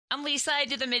I'm Lisa. I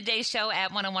do the midday show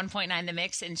at 101.9 The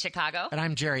Mix in Chicago. And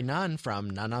I'm Jerry Nunn from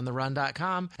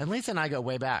NunnOnTheRun.com. And Lisa and I go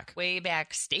way back. Way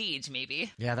backstage,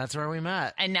 maybe. Yeah, that's where we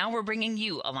met. And now we're bringing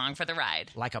you along for the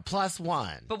ride. Like a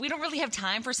 +1. But we don't really have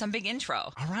time for some big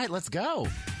intro. All right, let's go.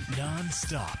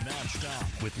 Non-stop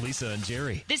with Lisa and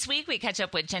Jerry. This week, we catch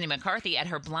up with Jenny McCarthy at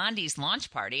her Blondie's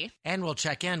launch party. And we'll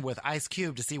check in with Ice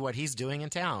Cube to see what he's doing in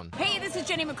town. Hey, this is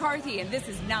Jenny McCarthy, and this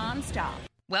is Non-Stop.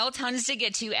 Well, tons to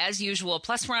get to as usual.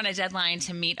 Plus, we're on a deadline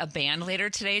to meet a band later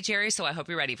today, Jerry, so I hope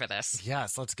you're ready for this.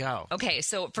 Yes, let's go. Okay,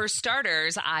 so for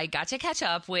starters, I got to catch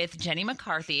up with Jenny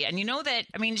McCarthy. And you know that,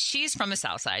 I mean, she's from the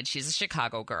South Side. She's a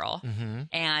Chicago girl. Mm-hmm.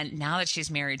 And now that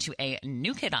she's married to a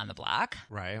new kid on the block,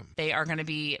 right, they are going to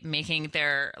be making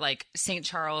their, like, St.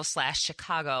 Charles /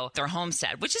 Chicago their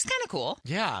homestead, which is kind of cool.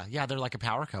 Yeah, they're like a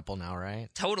power couple now, right?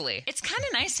 Totally. It's kind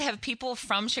of nice to have people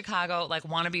from Chicago, like,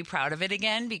 want to be proud of it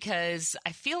again, because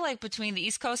I feel like between the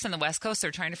East Coast and the West Coast,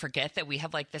 they're trying to forget that we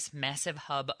have like this massive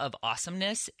hub of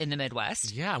awesomeness in the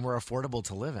Midwest. Yeah, and we're affordable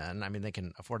to live in. I mean, they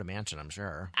can afford a mansion, I'm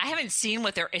sure. I haven't seen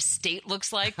what their estate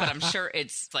looks like, but I'm sure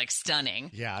it's like stunning.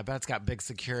 Yeah, I bet it's got big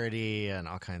security and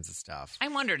all kinds of stuff. I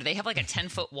wonder, do they have like a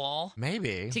 10-foot wall?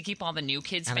 Maybe. To keep all the new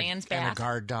kids' and fans back? And a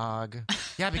guard dog.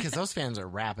 Yeah, because those fans are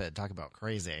rabid. Talk about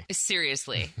crazy.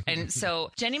 Seriously. And so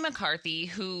Jenny McCarthy,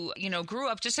 who, you know, grew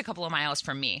up just a couple of miles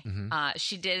from me,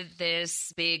 she did this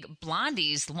big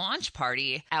Blondie's launch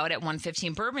party out at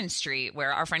 115 Bourbon Street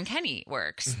where our friend Kenny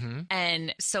works. Mm-hmm.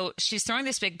 And so she's throwing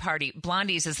this big party.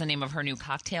 Blondie's is the name of her new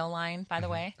cocktail line, by the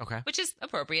way. Okay. Which is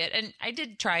appropriate. And I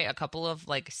did try a couple of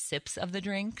like sips of the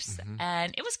drinks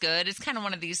and it was good. It's kind of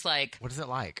one of these like... What is it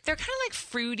like? They're kind of like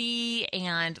fruity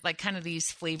and like kind of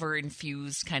these flavor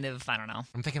infused kind of, I don't know.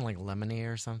 I'm thinking like lemony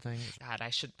or something. God, I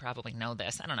should probably know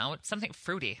this. I don't know. It's something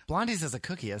fruity. Blondie's is a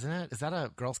cookie, isn't it? Is that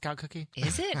a Girl Scout cookie?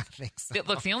 Is it? I think so.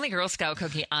 Look, the only Girl Scout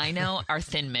cookie I know are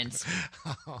Thin Mints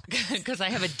because I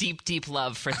have a deep, deep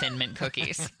love for Thin Mint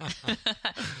cookies.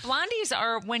 Blondies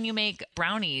are when you make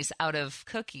brownies out of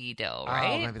cookie dough,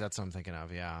 right? Oh, maybe that's what I'm thinking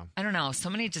of. Yeah. I don't know.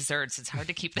 So many desserts. It's hard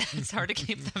to keep them. It's hard to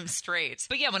keep them straight.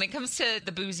 But yeah, when it comes to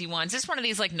the boozy ones, it's one of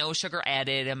these like no sugar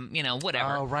added and you know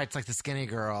whatever. Oh, right. It's like the skinny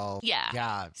girl.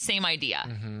 Yeah. Same idea.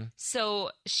 Mm-hmm. So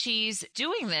she's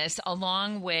doing this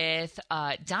along with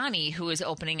Donnie, who is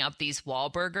opening up these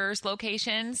Wahlburgers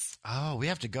locations. Oh, we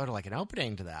have to go to like an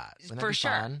opening to that. For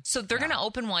sure. Fun? So they're going to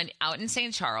open one out in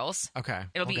St. Charles. Okay.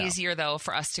 It'll be easier, though,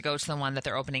 for us to go to the one that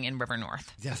they're opening in River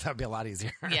North. Yes, that would be a lot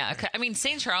easier. Yeah. I mean,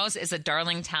 St. Charles is a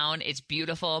darling town. It's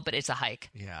beautiful, but it's a hike.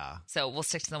 Yeah. So we'll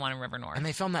stick to the one in River North. And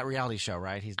they filmed that reality show,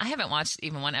 right? I haven't watched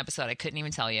even one episode. I couldn't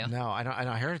even tell you. No, I don't.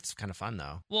 I heard it's kind of fun,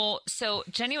 though. Well, so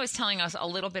Jenny was telling us a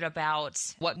little bit about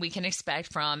what we can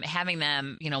expect from having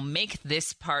them, you know, make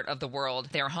this part of the world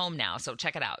their home now. So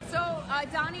check it out. So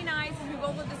Donnie and I, since we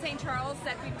both live in St. Charles,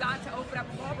 said we've got to open up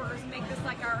Wahlburgers and make this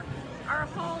like our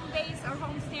home base, our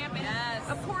home stamp. And yes.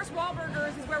 Of course,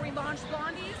 Wahlburgers is where we launched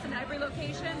Blondie's in every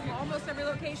location, almost every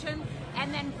location.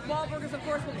 And then Wahlburgers, of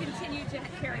course, will continue to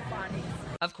carry Blondie's.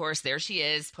 Of course, there she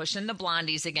is, pushing the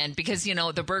Blondies again, because, you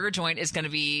know, the burger joint is going to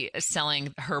be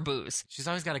selling her booze. She's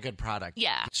always got a good product.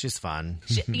 Yeah. She's fun.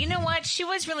 You know what? She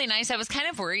was really nice. I was kind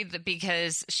of worried that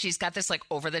because she's got this, like,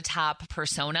 over-the-top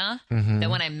persona, that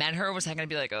when I met her, was I going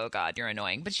to be like, oh, God, you're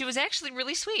annoying. But she was actually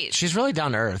really sweet. She's really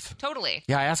down to earth. Totally.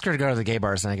 Yeah, I asked her to go to the gay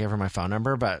bars, and I gave her my phone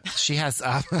number, but she has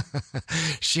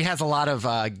she has a lot of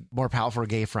more powerful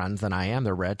gay friends than I am.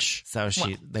 They're rich, so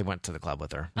they went to the club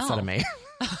with her instead of me.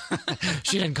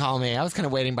 She didn't call me. I was kind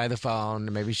of waiting by the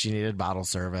phone. Maybe she needed bottle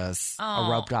service, a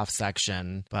roped off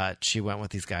section, but she went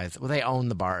with these guys. Well, they own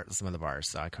some of the bars,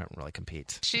 so I couldn't really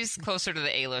compete. She's closer to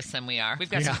the A-list than we are. We've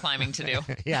got some climbing to do.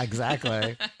 Yeah,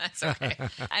 exactly. That's okay.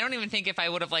 I don't even think if I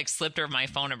would have like slipped her my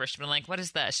phone number, she'd been like, what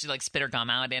is that? She'd like spit her gum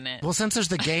out in it. Well, since there's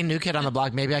the gay new kid on the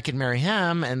block, maybe I could marry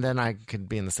him and then I could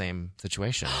be in the same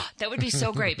situation. That would be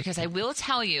so great, because I will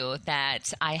tell you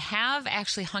that I have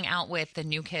actually hung out with the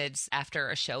new kids after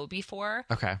a show before.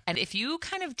 Okay. And if you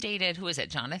kind of dated, who is it,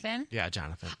 Jonathan? Yeah,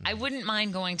 Jonathan. I wouldn't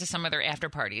mind going to some of their after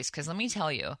parties, because let me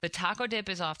tell you, the taco dip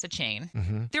is off the chain.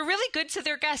 Mm-hmm. They're really good to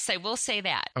their guests, I will say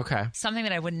that. Okay. Something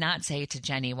that I would not say to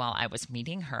Jenny while I was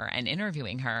meeting her and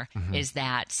interviewing her is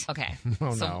that, okay.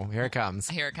 Oh, so, no. Here it comes.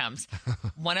 Here it comes.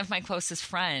 One of my closest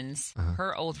friends,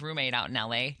 her old roommate out in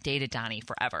LA, dated Donnie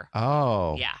forever.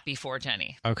 Oh. Yeah, before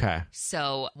Jenny. Okay.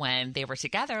 So when they were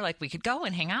together, like, we could go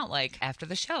and hang out, like, after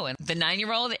the show. And the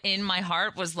 9-year-old in my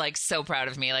heart was, like, so proud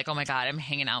of me. Like, oh, my God, I'm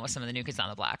hanging out with some of the new kids on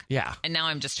the block. Yeah. And now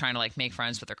I'm just trying to, like, make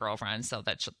friends with her girlfriend so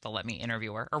that they'll let me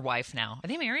interview her. Or wife now. Are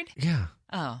they married? Yeah.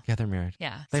 Oh. Yeah, they're married.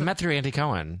 Yeah. They met through Andy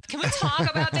Cohen. Can we talk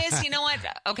about this? You know what?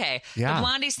 Okay. Yeah. The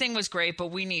Blondies thing was great, but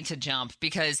we need to jump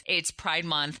because it's Pride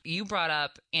Month. You brought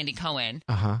up Andy Cohen,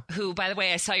 who, by the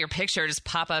way, I saw your picture just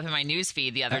pop up in my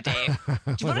newsfeed the other day.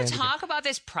 Do you want to talk about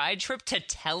this Pride trip to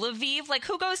Tel Aviv? Like,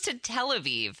 who goes to Tel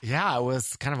Aviv? Yeah, it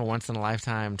was kind of a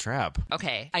once-in-a-lifetime trip.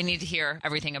 Okay. I need to hear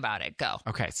everything about it. Go.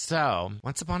 Okay, so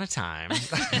once upon a time,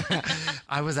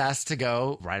 I was asked to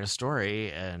go write a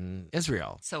story in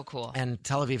Israel. So cool. And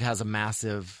Tel Aviv has a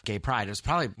massive gay pride. It was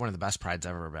probably one of the best prides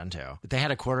I've ever been to. But they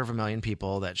had 250,000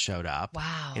 people that showed up.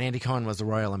 Wow. And Andy Cohen was the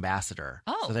royal ambassador.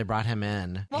 Oh. So they brought him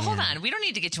in. Well, hold on. We don't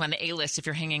need to get you on the A-list if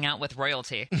you're hanging out with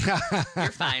royalty.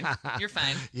 You're fine. You're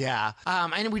fine. Yeah.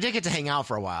 And we did get to hang out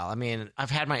for a while. I mean,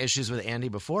 I've had my issues with Andy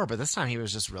before, but this time he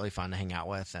was just really fun to hang out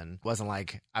with, and wasn't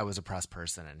like I was a press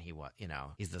person and he was,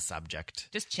 he's the subject.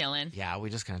 Just chilling. Yeah, we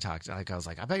just kind of talked. Like I was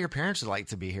like, I bet your parents would like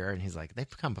to be here, and he's like,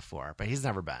 they've come before, but he's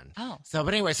never been. Oh. So,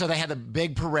 but anyway, so they had the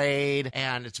big parade,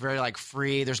 and it's very like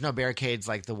free. There's no barricades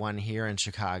like the one here in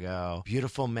Chicago.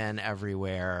 Beautiful men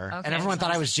everywhere, Okay, and everyone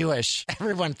thought I was Jewish.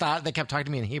 Everyone thought they kept talking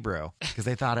to me in Hebrew because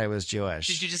they thought I was Jewish.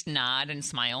 Did you just nod and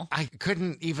smile? I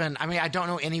couldn't even, I mean, I don't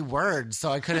know any words,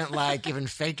 so I couldn't like even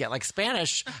fake it. Like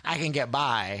Spanish, I can get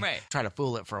by. Right. Try to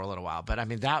fool it for a little while. But I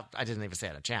mean, that, I didn't even say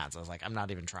it a chance. I was like, I'm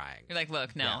not even trying. You're like,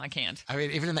 look, no, I can't. I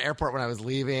mean, even in the airport when I was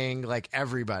leaving, like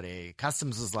everybody,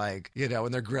 customs was like,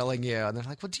 when they're grilling you, and they're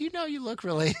like, well, do you know you look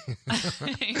really?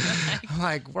 I'm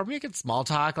like, we're making small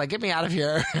talk. Like, get me out of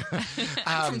here.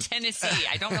 I'm from Tennessee.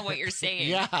 I don't know what you're saying.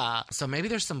 Yeah. So maybe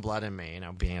there's some blood in me,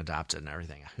 being adopted and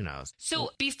everything. Who knows?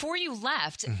 So before you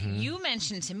left, you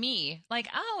mentioned to me, like,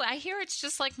 oh, I hear it's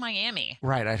just like Miami.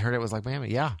 Right. I'd heard it was like Miami.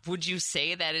 Yeah. Would you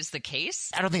say that is the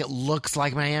case? I don't think it looks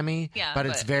like Miami, yeah, but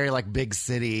it's very like big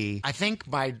city. I think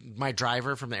my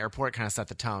driver from the airport kind of set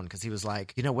the tone because he was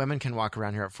like, women can walk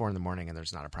around here at 4 a.m. and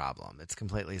there's not a problem. It's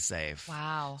completely safe.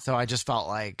 Wow. So I just felt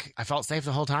like I felt safe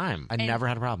the whole time. I never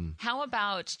had a problem. How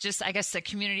about just, I guess, the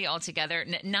community altogether?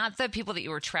 Not the people that you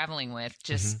were traveling with,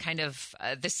 just kind of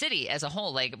the city as a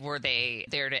whole. Like, were they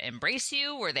there to embrace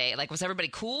you? Were they like, was everybody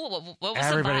cool? What was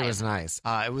Everybody the vibe? was nice.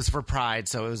 It was for Pride,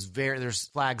 so it was there's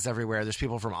flags everywhere. There's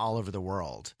people from all over the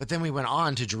world. But then we went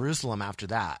on to Jerusalem after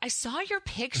that. I saw your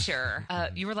picture.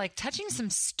 You were like touching some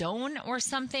stone or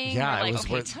something. Yeah, You're it like,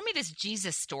 was tell me this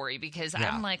Jesus story because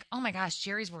I'm like, oh my gosh,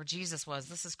 Jerry's where Jesus was.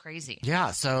 This is crazy.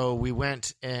 Yeah, so we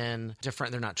went in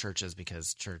different, they're not churches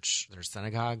because there's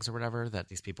synagogues or whatever that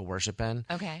these people worship in.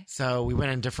 Okay. So we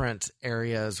went in different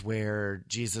areas where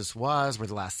Jesus was, where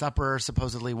the Last Supper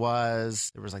supposedly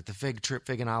was. There was like the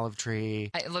fig and olive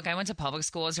tree. I went to public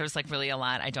schools. There's like really a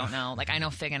lot I don't know. Like I know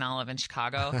fig and olive in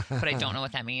Chicago, but I don't know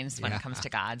what that means when it comes to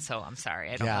God. So I'm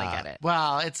sorry. I don't really get it.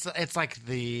 Well, it's like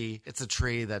it's a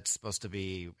tree that's supposed to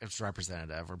be, it's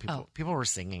representative where people were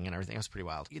singing and everything. It was pretty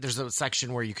wild. There's a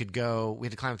section where you could go, we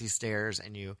had to climb up these stairs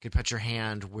and you could put your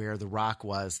hand where the rock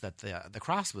was that the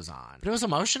cross was on. But it was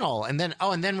emotional. And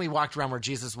then we walked around where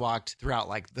Jesus walked throughout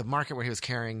like the market where he was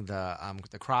carrying the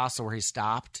cross, or where he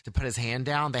stopped to put his hand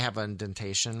down. They have an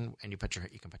indentation and you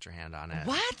can put your hand on it.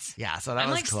 What? Yeah, so that I'm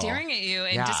was like cool. staring at you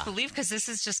in disbelief because this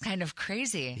is just kind of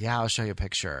crazy. Yeah, I'll show you a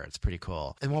picture. It's pretty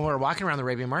cool. And when we were walking around the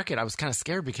Arabian market, I was kind of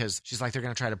scared because she's like, they're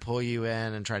going to try to pull you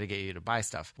in and try to get you to buy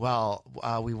stuff. Well,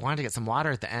 we wanted to get some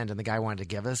water at the end, and the guy wanted to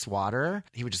give us water.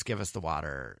 He would just give us the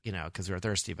water, because we were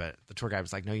thirsty. But the tour guide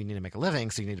was like, no, you need to make a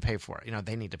living, so you need to pay for it.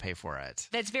 They need to pay for it.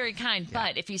 That's very kind. Yeah.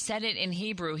 But if he said it in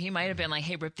Hebrew, he might have been like,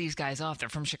 hey, rip these guys off. They're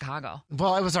from Chicago.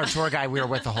 Well, it was our tour guide we were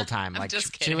with the whole time. I'm like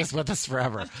just kidding. She was with us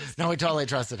forever. No, we totally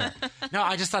trusted her. No,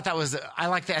 I just thought that was,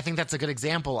 I think that's a good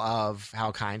example of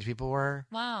how kind people were.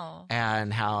 Wow.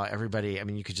 And how everybody,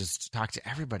 you could just talk to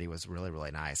everybody. Was really,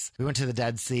 really nice. We went to the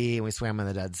Dead Sea and we swam in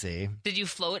the Dead Sea. Did you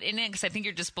float in it? Because I think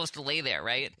you're just supposed to lay there,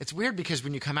 right? It's weird because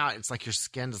when you come out, it's like your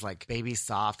skin is like baby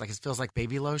soft. Like it feels like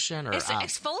baby lotion or it's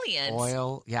exfoliant.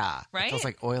 Oil. Yeah. Right? It feels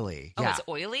like oily. Oh, yeah. It's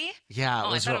oily? Yeah.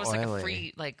 I thought it was oily. like a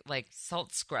free, like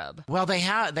salt scrub. Well, they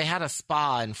had a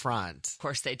spa in front. Of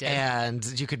course they did.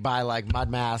 And you could buy like mud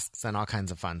masks and all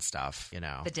kinds of fun stuff,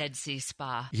 The Dead Sea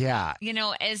Spa. Yeah.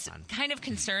 As kind of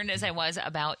concerned as I was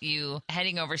about you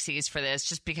heading overseas for this,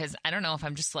 just because I don't know if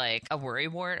I'm just like a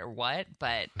worrywart or what,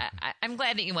 but I'm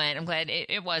glad that you went. I'm glad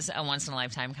it was a once in a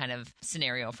lifetime kind of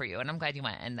scenario for you. And I'm glad you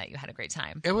went and that you had a great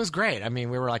time. It was great. We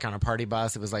were like on a party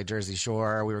bus. It was like Jersey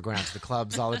Shore. We were going out to the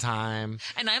clubs all the time.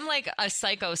 And I'm like a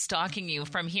psycho stalking you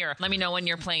from here. Let me know when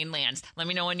your plane lands. Let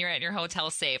me know when you're at your hotel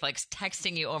safe, like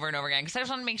texting you over and over again because I just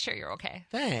want to make sure you're okay.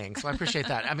 Thanks. Well, I appreciate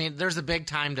that. There's a big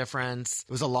time difference.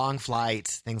 It was a long flight,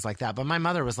 things like that. But my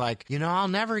mother was like, I'll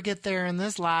never get there in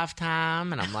this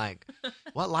lifetime. And I'm like,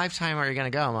 What lifetime are you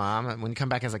going to go, Mom? When you come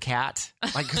back as a cat?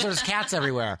 Like, because there's cats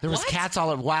everywhere. There was cats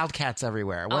wild cats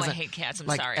everywhere. I hate cats. I'm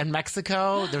sorry. In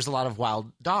Mexico, there's a lot of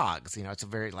wild dogs. You know, it's a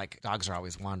very, like, dogs are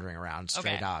always wandering around,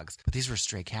 stray dogs. But these were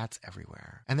stray cats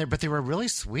everywhere. But they were really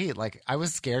sweet. Like, I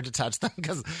was scared to touch them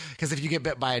because if you get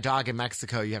bit by a dog in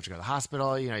Mexico, you have to go to the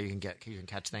hospital. You know, you can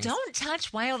catch things. Don't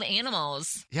touch wild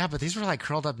animals. Yeah, but these were like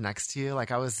curled up next to you.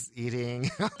 Like I was eating.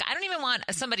 I don't even want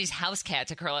somebody's house cat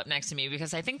to curl up next to me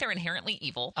because I think they're inherently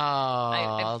evil.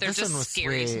 Oh, they're this just one was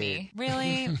scares sweet. Me.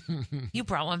 Really? You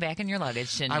brought one back in your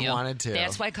luggage, didn't you? I wanted to.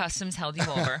 That's why customs held you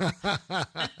over.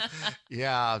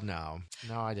 Yeah, no,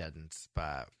 I didn't.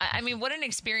 But I mean, what an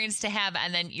experience to have.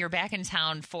 And then you're back in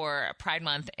town for Pride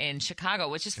Month in Chicago,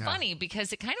 which is funny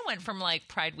because it kind of went from like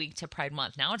Pride Week to Pride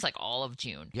Month. Now it's like all of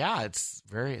June. Yeah, it's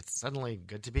suddenly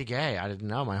good to be gay. I didn't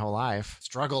know my whole life.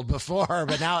 Struggled before,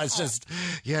 but now it's just,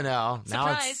 you know,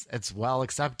 now it's well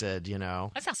accepted, you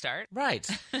know. That's how start. Right.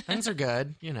 Things are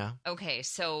good, you know. Okay,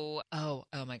 so, oh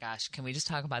my gosh, can we just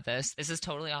talk about this? This is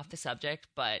totally off the subject,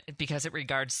 but because it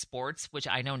regards sports, which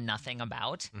I know nothing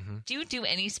about. Mm-hmm. Do you do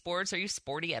any sports? Are you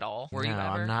sporty at all? Were you ever?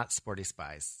 I'm not sporty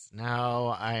spice.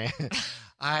 No,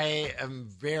 I am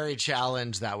very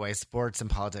challenged that way. Sports and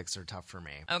politics are tough for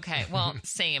me. Okay, well,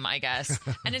 same, I guess.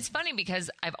 And it's funny because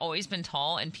I've always been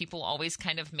tall and people always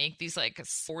kind of make these like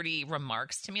sporty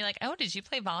remarks to me like, oh, did you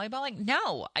play volleyball? Like,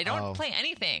 no, I don't play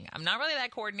anything. I'm not really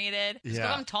that coordinated. Just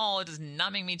because I'm tall, it does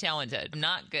not make me talented. I'm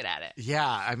not good at it. Yeah,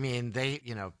 I mean, they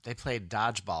played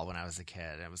dodgeball when I was a kid.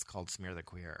 And it was called Smear the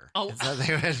Queer. Oh. And so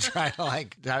they would try to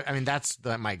like, I mean, that's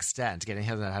my extent, getting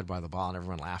hit in the head by the ball and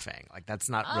everyone laughing. Like, that's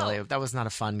not really, that was not a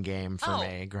fun game for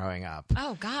me growing up.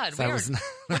 Oh, God. So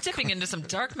we're dipping into some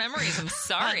dark memories. I'm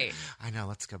sorry. I know.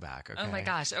 Let's go back. Okay. Oh, my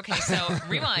gosh. Okay, so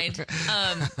rewind.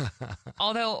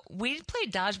 Although we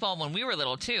played dodgeball when we were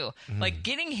little, too. Mm. Like,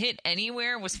 getting hit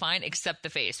anywhere was fine except the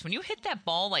face. When you hit that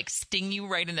ball, like, sting you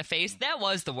right in the face, that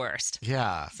was the worst.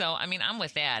 Yeah. So, I mean, I'm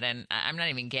with that, and I'm not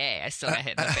even gay. I still got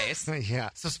hit in the face. Yeah.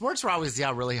 So sports were always,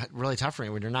 really, really tough for me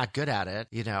when you're not good at it,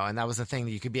 you know, and that was the thing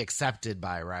that you could be accepted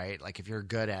by, right? Like, if you're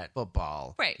good at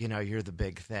football, right, you know, you're the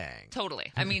big thing.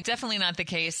 Totally. I mean, definitely not the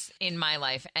case in my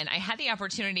life. And I had the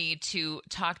opportunity to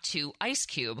talk to Ice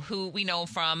Cube, who we know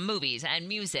from movies and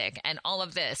music and all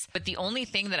of this. But the only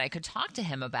thing that I could talk to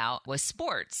him about was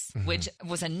sports, which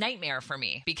was a nightmare for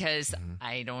me because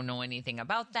I don't know anything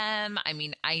about them. I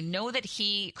mean, I know that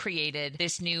he created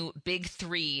this new Big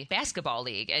Three basketball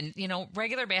league. And, you know,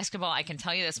 regular basketball, I can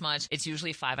tell you this much, it's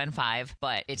usually 5-on-5,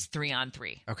 but it's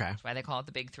 3-on-3. Okay. That's why they call it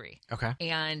the Big Three. Okay.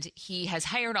 And he has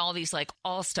hired all these like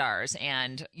all-stars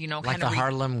and, you know, like kind of the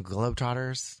Harlem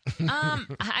Globetrotters.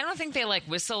 I don't think they like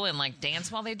whistle and like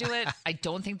dance while they do it. I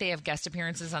don't think they have guest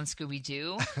appearances on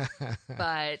Scooby-Doo.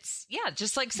 But yeah,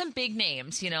 just like some big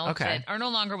names, you know, that are no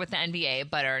longer with the NBA,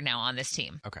 but are now on this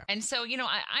team. Okay. And so, you know,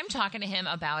 I'm talking to him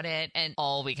about it and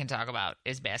all we can talk about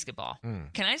is basketball.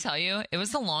 Can I tell you, it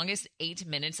was the longest 8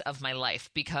 minutes of my life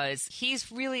because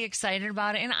he's really excited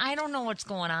about it and I don't know what's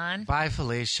going on. Bye,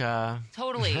 Felicia.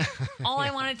 Totally. All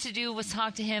I wanted to do was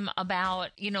talk to him about,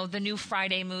 you know, the new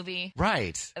Friday movie.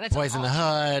 Right. Boys in the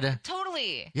Hood.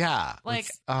 Totally. Yeah. Like,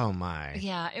 oh my.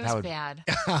 Yeah, it was bad.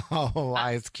 Oh,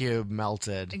 Ice Cube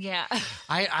melted. Yeah.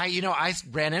 I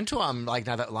ran into him like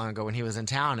not that long ago when he was in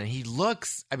town and he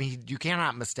looks, I mean, you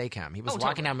cannot mistake him. He was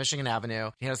walking down Michigan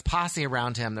Avenue. He had his posse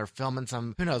around him. They're filming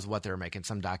who knows what they're making,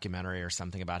 some documentary or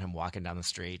something about him walking down the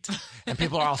street. And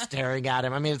people are all staring at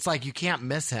him. I mean, it's like you can't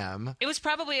miss him. It was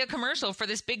probably a commercial for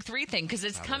this Big Three thing because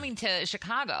it's coming to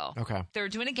Chicago. Okay. They're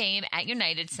doing a game at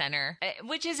United Center,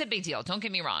 which is a big deal. Don't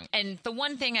get me wrong. And the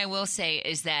one thing I will say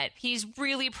is that he's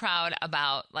really proud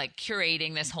about like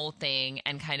curating this whole thing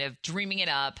and kind of dreaming it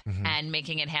up and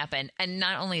making it happen. And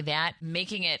not only that,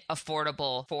 making it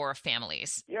affordable for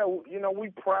families. Yeah, you know,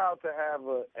 we're proud to have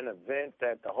an event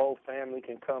that the whole family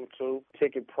can come to.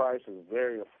 Ticket price is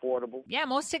very affordable. Yeah,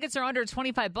 most tickets are under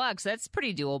 $25. That's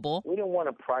pretty doable. We didn't want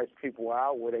to price people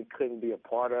out where they couldn't be a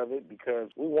part of it because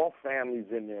we want families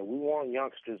in there. We want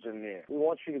youngsters in there. We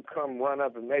want you to come run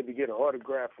up and maybe get an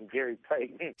autograph from Gary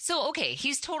Payton. So, okay,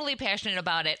 he's totally passionate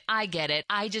about it. I get it.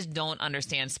 I just don't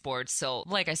understand sports. So,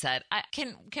 like I said,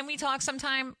 can we talk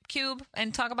sometime, Cube,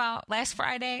 and talk about last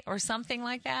Friday or something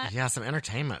like that? Yeah, some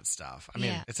entertainment stuff. I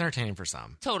mean, it's entertaining for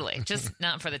some. Totally. Just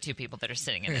not for the two people that are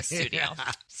sitting in this studio.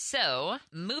 Yeah. So,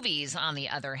 movies, on the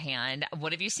other hand,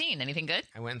 what have you seen? Anything good?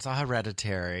 I went and saw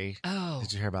Hereditary. Oh.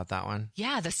 Did you hear about that one?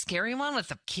 Yeah, the scary one with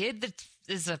the kid that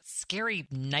is a scary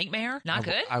nightmare. Not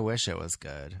good? I wish it was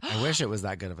good. I wish it was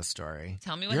that good of a story.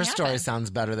 Tell me what Your happened. story sounds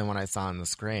better than what I saw on the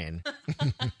screen.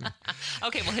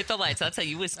 Okay, well, hit the lights. I'll tell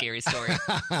you a scary story.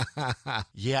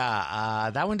 Yeah,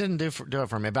 that one didn't do it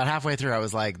for me. About halfway through, I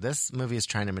was like, this movie is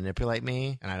trying to manipulate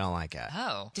me, and I don't like it.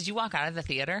 Oh. Did you walk out of the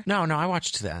theater? No, I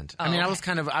watched to the end. Oh, I mean,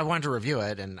 okay. I wanted to review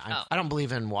it, and I don't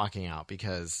believe in walking out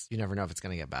because you never know if it's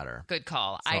going to get better. Good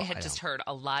call. So I had just heard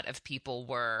a lot of people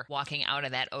were walking out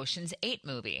of that Ocean's 8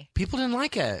 movie. People didn't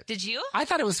like it. Did you? I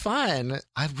thought it was fun.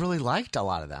 I really liked a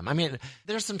lot of them. I mean,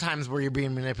 there's some times where you're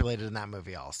being manipulated in that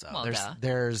movie also. Well,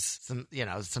 there's some,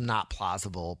 some not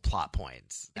plausible plot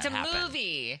points. It's a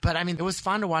movie. But I mean, it was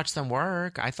fun to watch them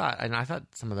work. I thought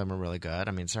some of them were really good.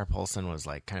 I mean, Sarah Paulson was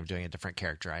like kind of doing a different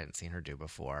character I hadn't seen her do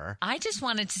before. I just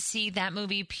wanted to see that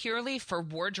movie purely for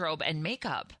wardrobe and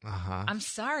makeup. I'm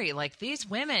sorry. Like, these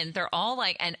women, they're all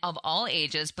like, and of all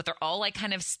ages, but they're all like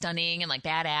kind of stunning and like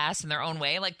badass in their own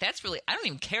way. Like, that's really, I don't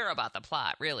even care about the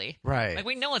plot, really. Right. Like,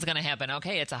 we know what's going to happen.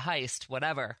 Okay, it's a heist,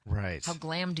 whatever. Right. How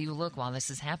glam do you look while this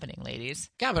is happening, ladies?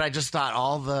 Yeah, but I just thought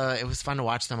it was fun to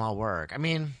watch them all work. I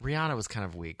mean, Rihanna was kind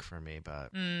of weak for me, but,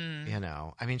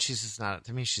 I mean, she's just not,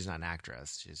 to me, she's not an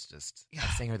actress. She's just a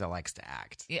singer that likes to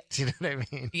act. Yeah. Do you know what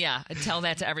I mean? Yeah, tell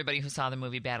that to everybody who saw the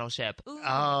movie Battleship. Ooh,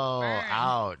 oh, burn.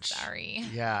 ouch. Sorry.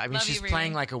 Yeah, I mean, Love she's you,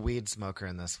 playing Riri. like a weed smoker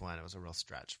in this one. It was a real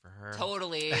stretch for her.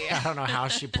 Totally. I don't know how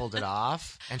she pulled it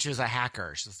off. And she was a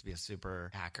hacker. She's supposed to be a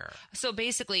super hacker. So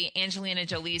basically, Angelina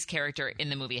Jolie's character in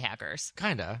the movie Hackers.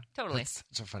 Kinda. Totally. That's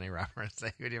such a funny reference.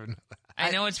 I wouldn't even know that. I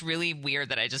know it's really weird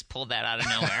that I just pulled that out of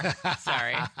nowhere.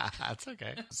 Sorry. That's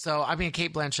okay. So, I mean,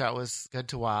 Cate Blanchett was good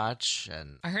to watch.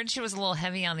 And I heard she was a little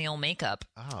heavy on the old makeup.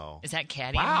 oh. Is that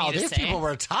catty Wow, of me to these say? people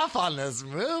were tough on this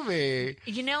movie.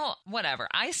 You know, whatever.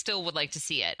 I still would like to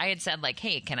see it. I had said, like,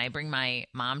 hey, can I bring my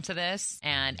mom to this?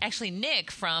 And actually,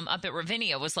 Nick from up at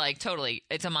Ravinia was like, totally,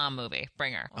 it's a mom movie.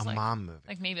 Bring her. I was A like, mom movie.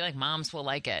 Like, maybe like moms will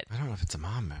like it. I don't know if it's a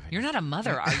mom movie. You're not a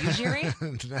mother, are you, Jerry?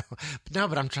 No,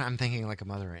 but I'm thinking like a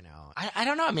mother right now. I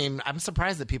don't know. I mean, I'm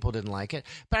surprised that people didn't like it.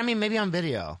 But I mean, maybe on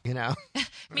video,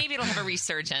 Maybe it'll have a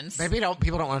resurgence. Maybe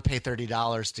people don't want to pay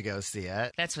 $30 to go see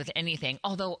it. That's with anything.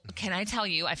 Although, can I tell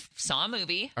you, I saw a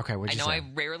movie. Okay, what'd you I know say?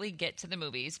 I rarely get to the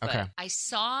movies, but Okay. I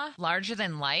saw Larger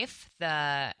Than Life,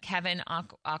 the Kevin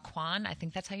Aucoin, I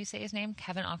think that's how you say his name,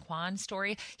 Kevin Aucoin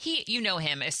story. You know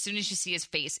him as soon as you see his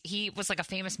face. He was like a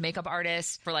famous makeup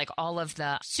artist for like all of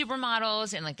the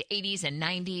supermodels in like the 80s and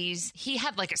 90s. He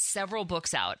had like several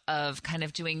books out of kind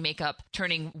of doing makeup,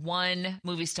 turning one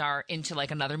movie star into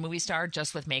like another movie star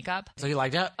just with makeup. So you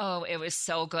liked it? Oh, it was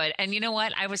so good. And you know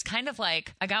what? I was kind of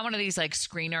like, I got one of these like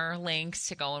screener links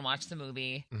to go and watch the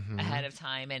movie ahead of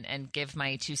time and give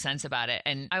my 2 cents about it.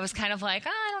 And I was kind of like,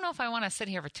 I don't know if I want to sit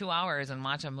here for 2 hours and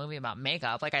watch a movie about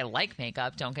makeup. Like, I like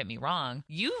makeup, don't get me wrong.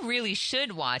 You really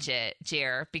should watch it,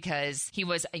 Jer, because he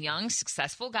was a young,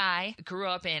 successful guy, grew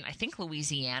up in, I think,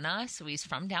 Louisiana. So he's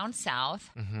from down south.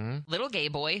 Little gay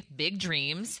boy, big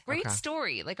dreams. Great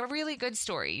story. Like a really good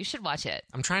story. You should watch it.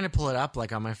 I'm trying to pull it up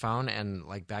like on my phone, and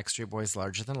like Backstreet Boys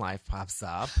Larger Than Life pops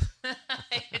up.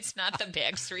 It's not the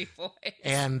Backstreet Boys.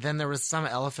 And then there was some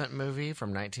elephant movie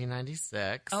from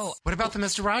 1996. Oh. What about the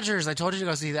Mr. Rogers? I told you to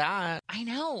go see that. I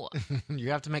know.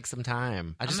 You have to make some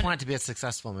time. I just want it to be a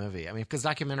successful movie. I mean, because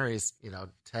documentaries,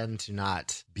 tend to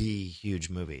not be huge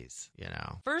movies,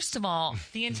 First of all,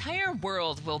 the entire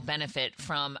world will benefit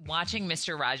from watching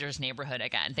Mr. Rogers' Neighborhood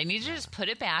again. They need to just put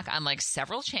it back on like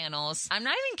several channels. I'm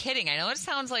not even kidding. I know it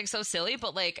sounds like so silly,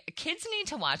 but like kids need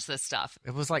to watch this stuff.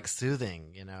 It was like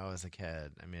soothing, as a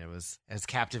kid. I mean, it was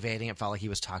captivating. It felt like he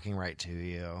was talking right to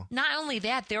you. Not only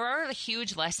that, there are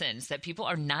huge lessons that people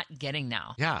are not getting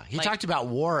now. Yeah, he talked about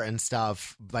war and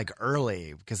stuff like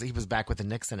early because he was back with the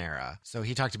Nixon era. So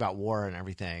he talked about war and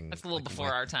everything. That's a little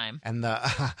before our time. And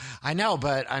I know,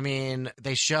 but I mean,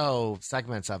 they show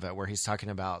segments of it where he's talking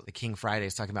about the King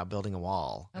Fridays, talking about building a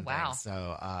wall. Oh, wow. Things.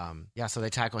 So, so he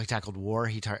tackled war.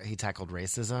 He tackled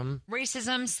racism.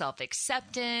 Racism,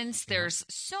 self-acceptance. There's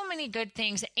so many good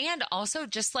things. And also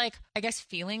just like, I guess,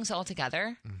 feelings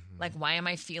altogether. Like, why am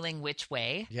I feeling which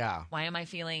way? Yeah. Why am I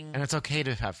feeling... And it's okay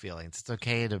to have feelings. It's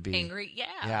okay to be... angry? Yeah.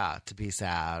 Yeah, to be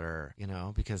sad or,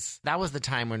 because that was the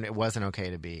time when it wasn't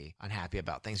okay to be unhappy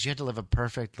about things. You had to live a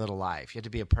perfect little life. You had to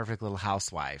be a perfect little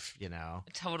housewife,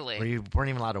 Totally. Where you weren't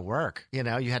even allowed to work. You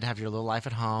had to have your little life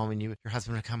at home and your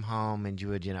husband would come home and you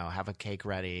would, have a cake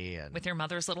ready. And with your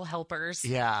mother's little helpers.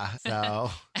 yeah,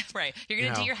 so... Right. You're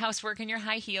going to do your housework in your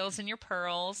high heels and your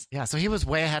pearls. Yeah, so he was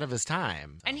way ahead of his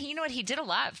time. And you know what? He did a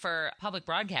lot for public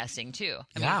broadcasting, too.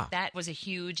 I mean, that was a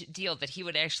huge deal that he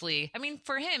would actually, I mean,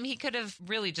 for him, he could have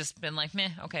really just been like, meh,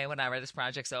 okay, whatever, this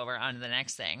project's over, on to the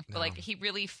next thing. But, like, he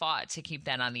really fought to keep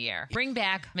that on the air. Bring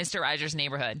back Mr. Rogers'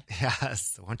 Neighborhood.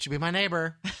 Yes. Won't you be my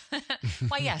neighbor?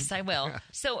 Why, yes, I will.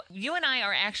 So you and I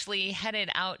are actually headed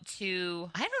out to,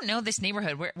 I don't know this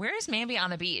neighborhood. Where is Mamby on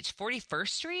the beach? 41st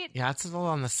Street? Yeah, it's a little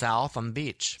on the south on the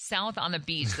beach. South on the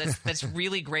beach. That's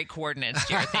really great coordinates,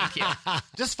 Jared. Thank you.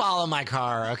 Just follow my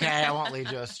car, okay? I won't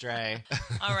lead you astray.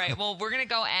 All right. Well, we're going to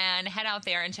go and head out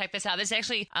there and check this out. This is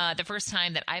actually the first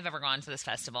time that I've ever gone to this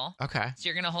festival. Okay. So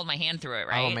you're going to hold my hand through it,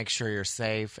 right? I will make sure you're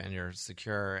safe and you're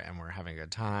secure and we're having a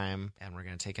good time and we're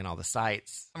going to take in all the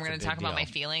sights. And we're going to talk about my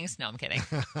feelings. No, I'm kidding.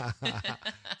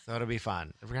 So it'll be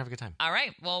fun. We're going to have a good time. All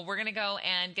right. Well, we're going to go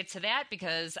and get to that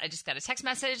because I just got a text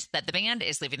message that the band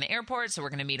is leaving the airport. So we're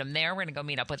going to meet them there. We're going to go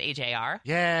meet up with AJR.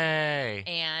 Yay.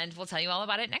 And we'll tell you all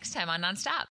about it next time on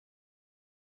Nonstop.